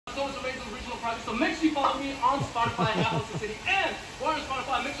project. So make sure you follow me on Spotify at Ocean City. And while on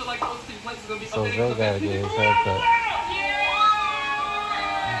Spotify, make sure like the Ocean City place is going to be updating. So they gotta get his haircut.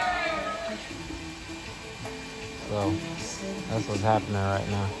 So that's what's happening right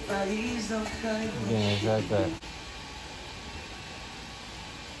now. Getting his haircut.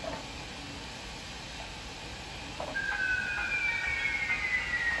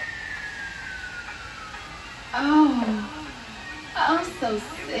 Oh, I'm so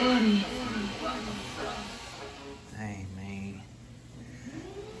sad. Dang, man.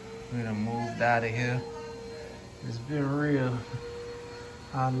 We done moved out of here. It's been real.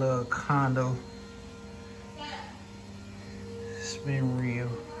 Our little condo. It's been real.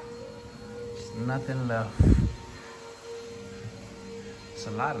 There's nothing left. There's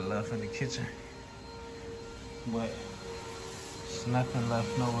a lot of left in the kitchen. But there's nothing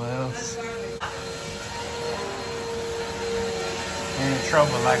left nowhere else. In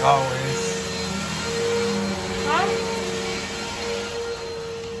trouble like always. Huh?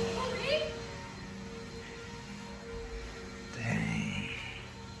 Dang.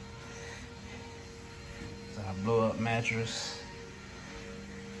 So I blew up mattress.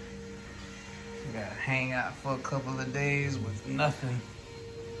 Gotta hang out for a couple of days with nothing.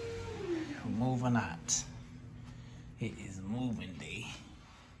 Moving out. It is moving day.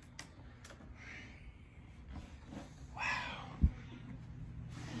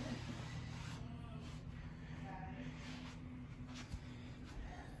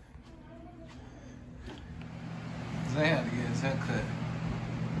 Zay had to get his hair cut.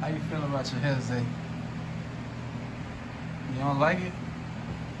 How you feel about your hair, Zay? You don't like it?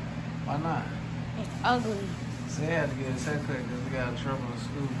 Why not? It's ugly. Zay had to get his hair cut because he got in trouble in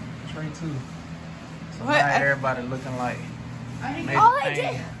school. Trey too. So What? now everybody looking like All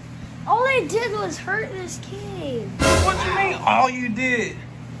I did was hurt this kid. What you mean all you did?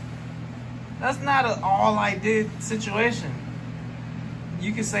 That's not an all I did situation.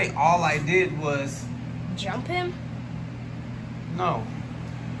 You can say all I did was Jump him? no.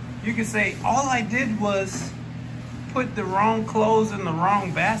 You can say all I did was put the wrong clothes in the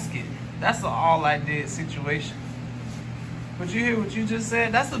wrong basket. That's an all I did situation. But you hear what you just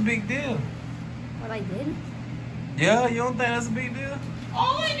said? That's a big deal. What I did? Yeah, you don't think that's a big deal?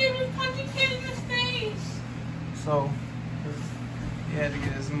 All I did was punch a kid in the face. So, he had to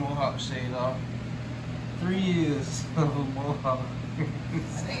get his mohawk shaved off. 3 years of a mohawk. I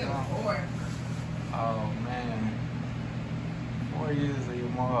think it was 4. Oh, man. 4 years of your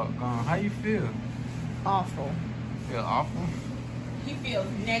mohawk gone. How you feel? Awful. Feel awful? He feels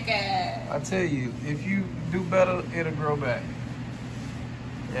naked. I tell you, if you do better, it'll grow back.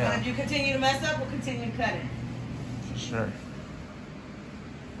 Yeah. Did you continue to mess up or continue to cut it? For sure.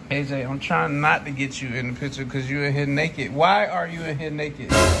 AJ, I'm trying not to get you in the picture because you're in here naked. Why are you in here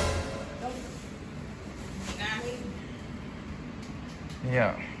naked?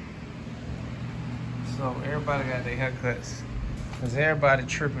 Yeah. So everybody got their haircuts. Because everybody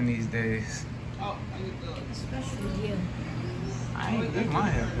tripping these days. Oh, I need to. Especially you. I ain't get my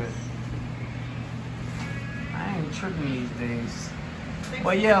haircut. I ain't tripping these days.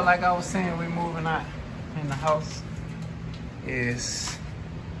 But yeah, like I was saying, we moving out and the house is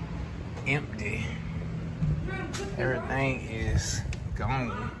empty. Everything is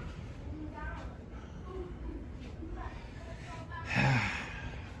gone.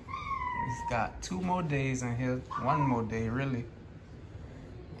 It's got 2 more days in here, 1 more day really,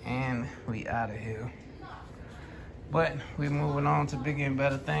 and we out of here. But we're moving on to bigger and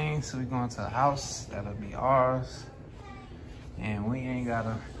better things. So we're going to a house that'll be ours, and we ain't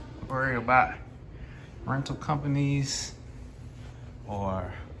gotta worry about rental companies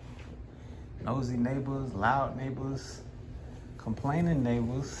or nosy neighbors, loud neighbors, complaining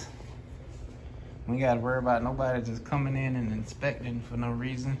neighbors. We gotta worry about nobody just coming in and inspecting for no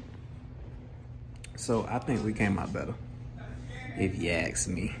reason. So I think we came out better, if you ask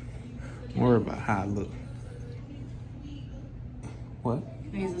me. Don't worry about how I look. What?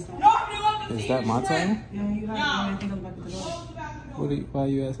 Is that my time? Yeah, you have to think about the door. Why are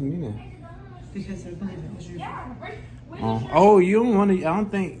you asking me that? Because I believe it was your Oh, you don't want to. I don't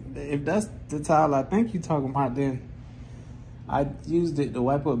think if that's the towel I think you're talking about, then I used it to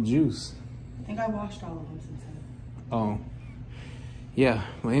wipe up juice. I think I washed all of them since then. Oh, yeah.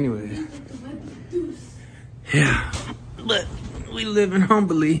 Well, anyway, yeah. But we living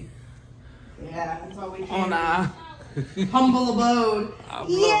humbly Yeah, that's all we on can. our Humble abode.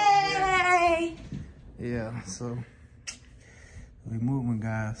 Yay! Yeah. So we moving,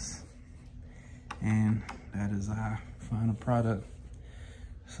 guys, and that is our final product.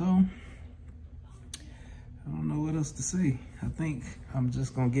 So I don't know what else to say. I think I'm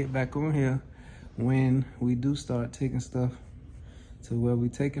just gonna get back on here when we do start taking stuff to where we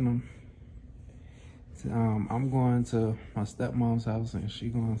taking them. I'm going to my stepmom's house and she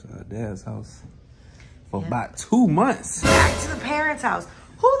going to her dad's house for about 2 months. Back to the parents' house.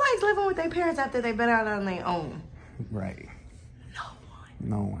 Who likes living with their parents after they've been out on their own? Right. No one.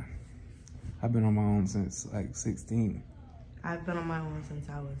 No one. I've been on my own since like 16. I've been on my own since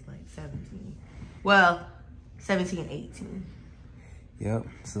I was like 17. Well, 17, 18. Yep,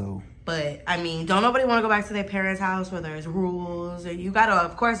 so. But, I mean, don't nobody want to go back to their parents' house where there's rules. And you got to,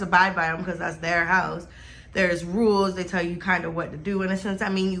 of course, abide by them because that's their house. There's rules. They tell you kind of what to do in a sense. I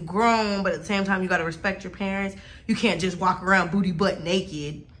mean, you grown, but at the same time, you got to respect your parents. You can't just walk around booty butt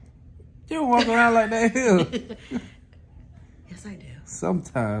naked. You don't walk around like that here. Yes, I do.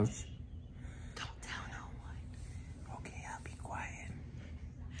 Sometimes. Don't tell no one. Okay, I'll be quiet.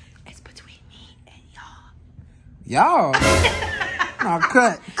 It's between me and y'all. Y'all? No,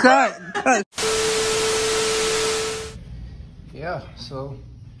 cut. Yeah, so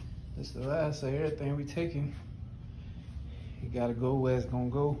this is the last of everything we taking. You gotta go where it's gonna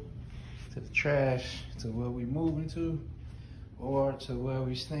go. To the trash, to where we moving to, or to where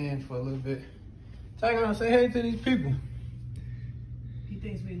we staying for a little bit. Tiger, gonna say hey to these people. He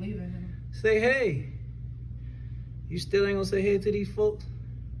thinks we leaving him. Say hey. You still ain't gonna say hey to these folks?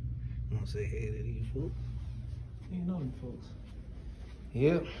 I'm gonna say hey to these folks. You know them folks.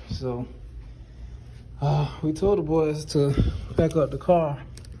 Yep, so we told the boys to pack up the car.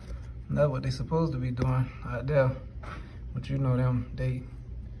 That's what they supposed to be doing out there. But you know them, they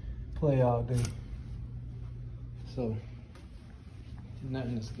play all day. So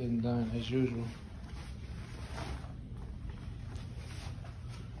nothing is getting done as usual.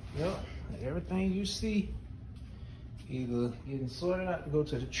 Yep, everything you see either getting sorted out to go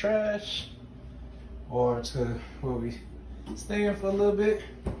to the trash or to where we staying for a little bit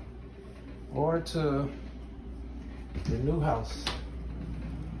or to the new house.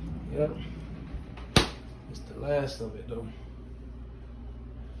 Yep, it's the last of it though.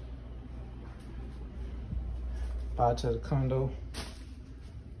 Bye to the condo.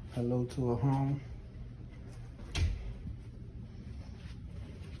 Hello to a home.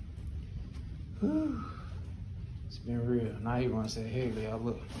 Whew. It's been real. Now you want to say, hey, y'all,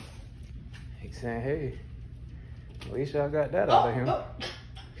 look. He's saying, hey. At least y'all got that out of him.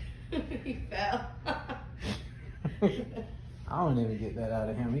 He fell. I don't even get that out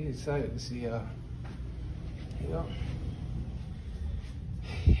of him. He's excited to see y'all. Yep.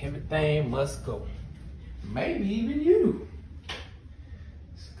 Everything must go. Maybe even you.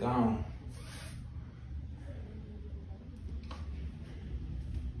 It's gone.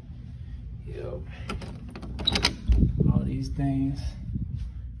 Yep. All these things.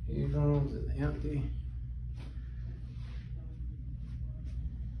 These rooms is empty.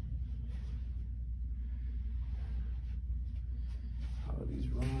 All these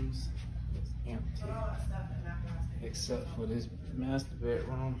rooms is empty. Except for this master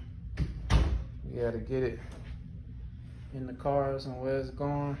bedroom. We gotta get it in the cars and where it's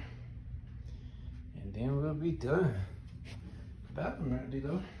going. And then we'll be done. Bathroom empty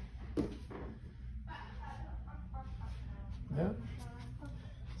though. Yep.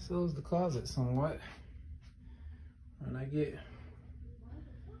 So is the closet somewhat. When I get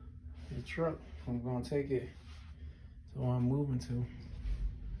the truck, I'm gonna take it to where I'm moving to.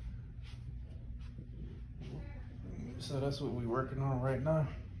 So that's what we're working on right now.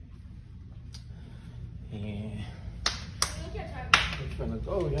 And we're finna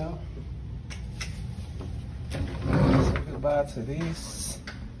go, y'all. Say goodbye to these.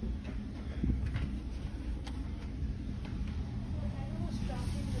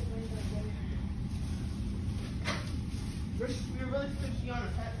 You're really squishy on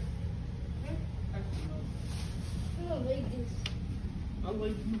his head. I'm gonna like this. I'll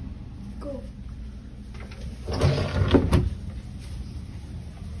like you. Go.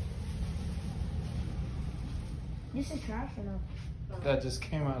 This is trash or no? That just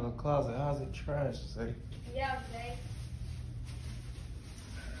came out of the closet. How's it trash, say? Yeah, okay.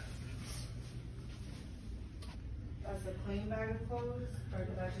 That's a clean bag of clothes, or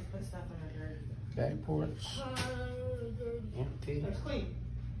did I just put stuff in the dirty? Back porch. Empty. That's clean.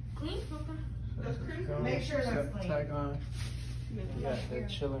 Clean? Okay. That's clean. Go. Make sure that's Set the clean. tag on. Yeah, they're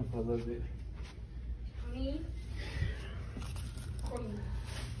chilling for a little bit. Clean. Clean.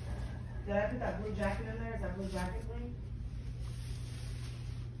 Did I put that blue jacket in there? Is that blue jacket clean?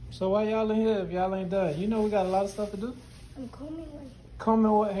 So why y'all in here if y'all ain't done? You know we got a lot of stuff to do. I'm combing like.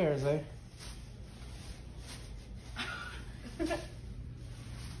 Combing what hairs, eh?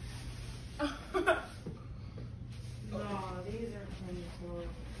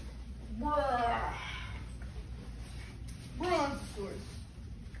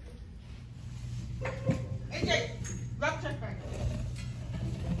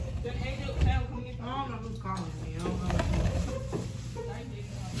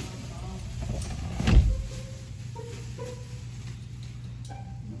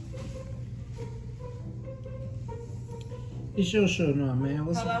 It's your show now, man.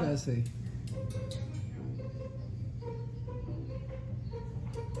 What's Hello? up, guys say?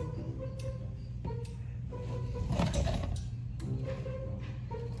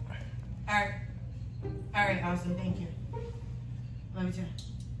 All right, awesome. Thank you. Let me try.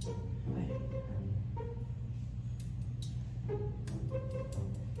 Wait.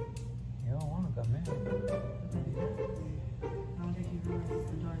 You don't want to come in. I don't think you realize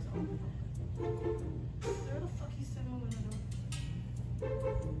the door is open. Where the fuck you still moving the door?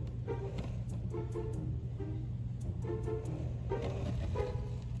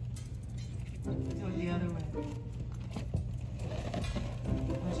 Do it the other way.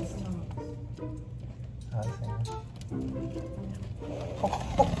 Watch his toes. I see.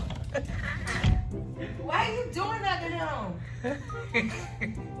 Why are you doing that to him?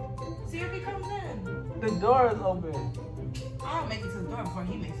 See if he comes in. The door is open. I don't make it to the door before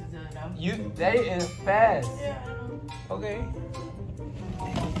he makes it to the door. They is fast. Yeah, I know. Okay.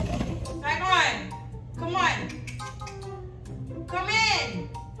 Hang on. Come on. Come in.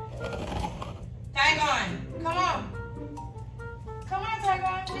 Hang on. Come on. Come on,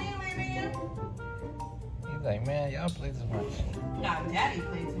 Tygon. We ain't leaving you. He's like, man, y'all play too much. Nah, Daddy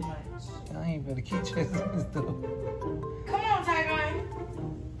played too much. I ain't better keep chasing this door. Come on, Tygon.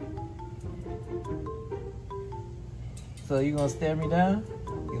 So you gonna stare me down?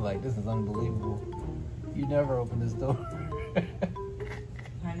 You like, this is unbelievable. You never open this door.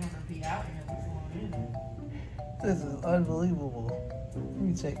 I never be out here before. This is unbelievable. Let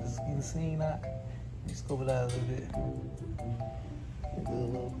me check this scene out. Let me scope it out a little bit. Do a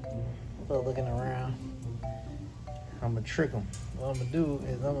little looking around. I'm gonna trick him. What I'm gonna do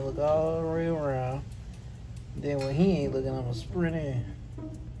is I'm gonna look all the way around. Then when he ain't looking, I'm gonna sprint in.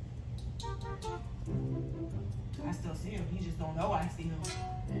 I still see him. He just don't know I see him.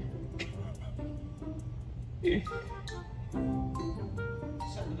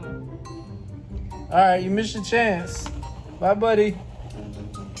 Shut the door. All right, you missed your chance. Bye, buddy.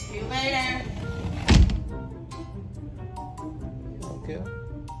 See you later. Okay.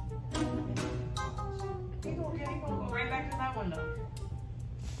 He gonna go right back to that window.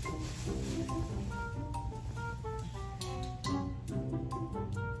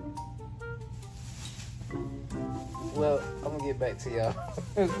 Well, I'm gonna get back to y'all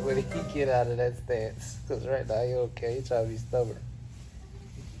when he get out of that stance. Cause right now he okay. He trying to be stubborn.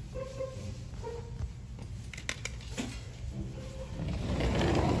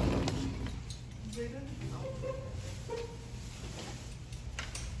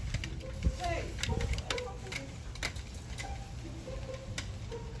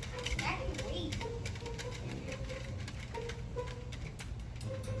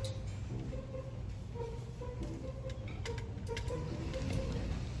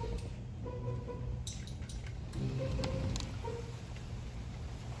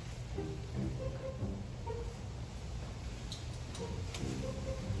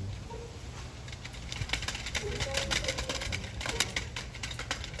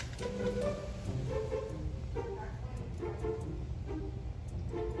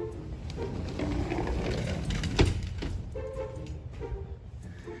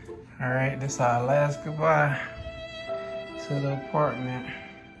 All right, this is our last goodbye to the apartment.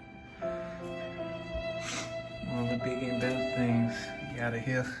 One of the big and better things you gotta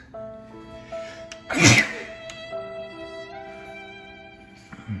hear.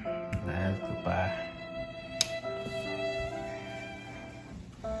 Last goodbye.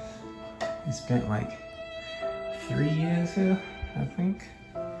 We spent like 3 years here, I think.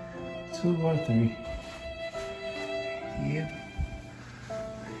 2 or 3. Yeah.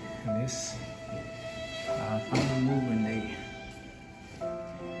 And this final moving day.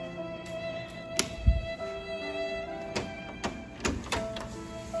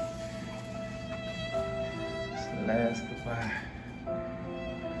 It's the last goodbye.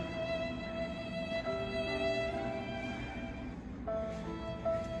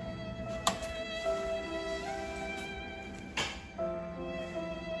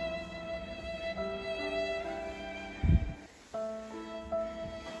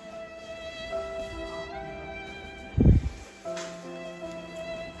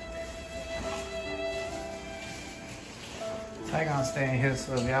 I gonna stay in here,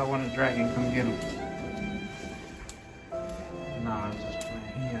 so if y'all want a dragon, come get him. Nah, I'm just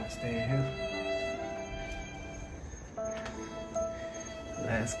playing. He gotta stay in here.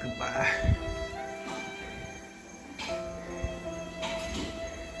 Last goodbye.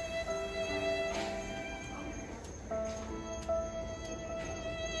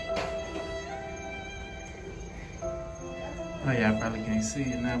 Oh yeah, I probably can't see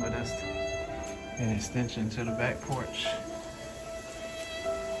it now, but that's an extension to the back porch.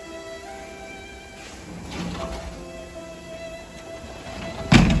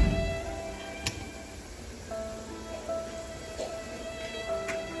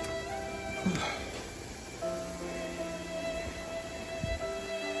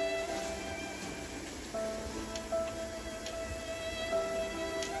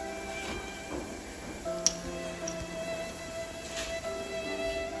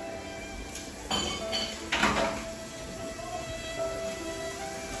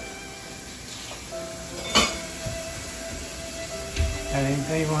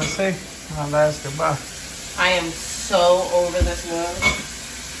 want to say? Our last goodbye. I am so over this move.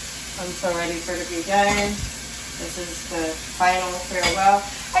 I'm so ready for it to be done. This is the final farewell.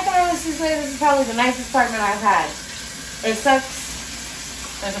 I can honestly say this is probably the nicest apartment I've had. It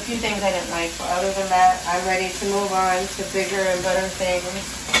sucks. There's a few things I didn't like, but other than that, I'm ready to move on to bigger and better things.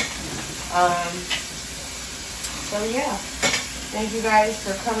 So yeah, thank you guys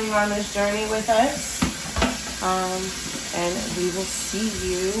for coming on this journey with us. And we will see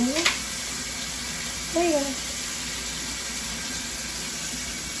you later.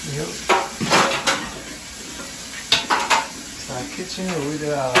 Yep. It's our kitchen where we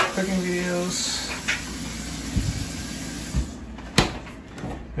did our cooking videos.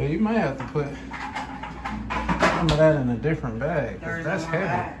 Yeah, you might have to put some of that in a different bag, because that's heavy.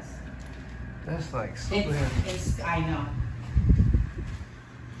 Bags. That's like super heavy. I know.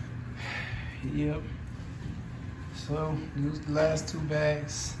 Yep. So, use the last 2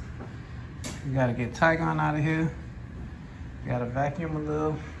 bags. We gotta get Tygon out of here. Gotta vacuum a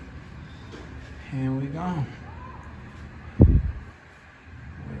little. And we gone. We're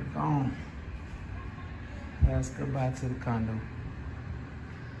gone. Last goodbye to the condo.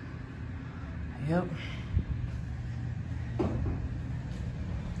 Yep.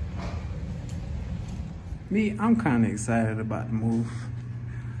 Me, I'm kind of excited about the move.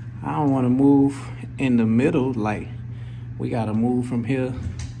 I don't want to move in the middle, like we gotta move from here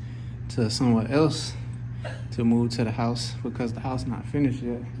to somewhere else to move to the house, because the house not finished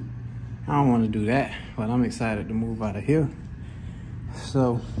yet. I don't want to do that, but I'm excited to move out of here.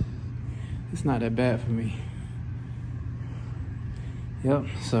 So it's not that bad for me. Yep,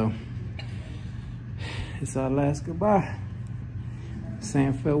 so it's our last goodbye.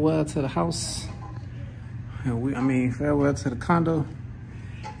 Saying farewell to the house. And farewell to the condo.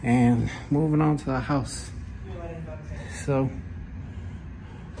 And moving on to our house. So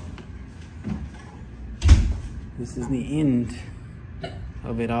this is the end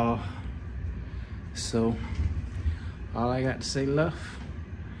of it all. So all I got to say left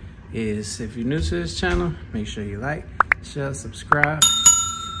is, if you're new to this channel, make sure you like, share, subscribe,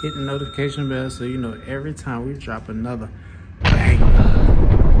 hit the notification bell so you know every time we drop another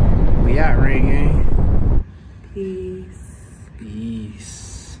banger. We out, Ring Gang. Peace. Peace.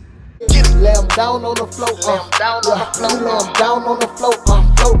 Lay 'em down on the floor, lay 'em down on the floor, lay 'em down on the floor,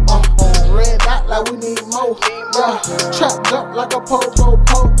 red dot like we need more, trapped up like a pogo,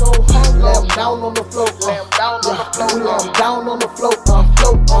 lay 'em down on the floor, lay 'em down on the floor, lay 'em down on the floor,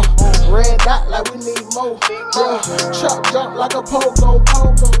 red dot like we need more, trapped up like a pogo.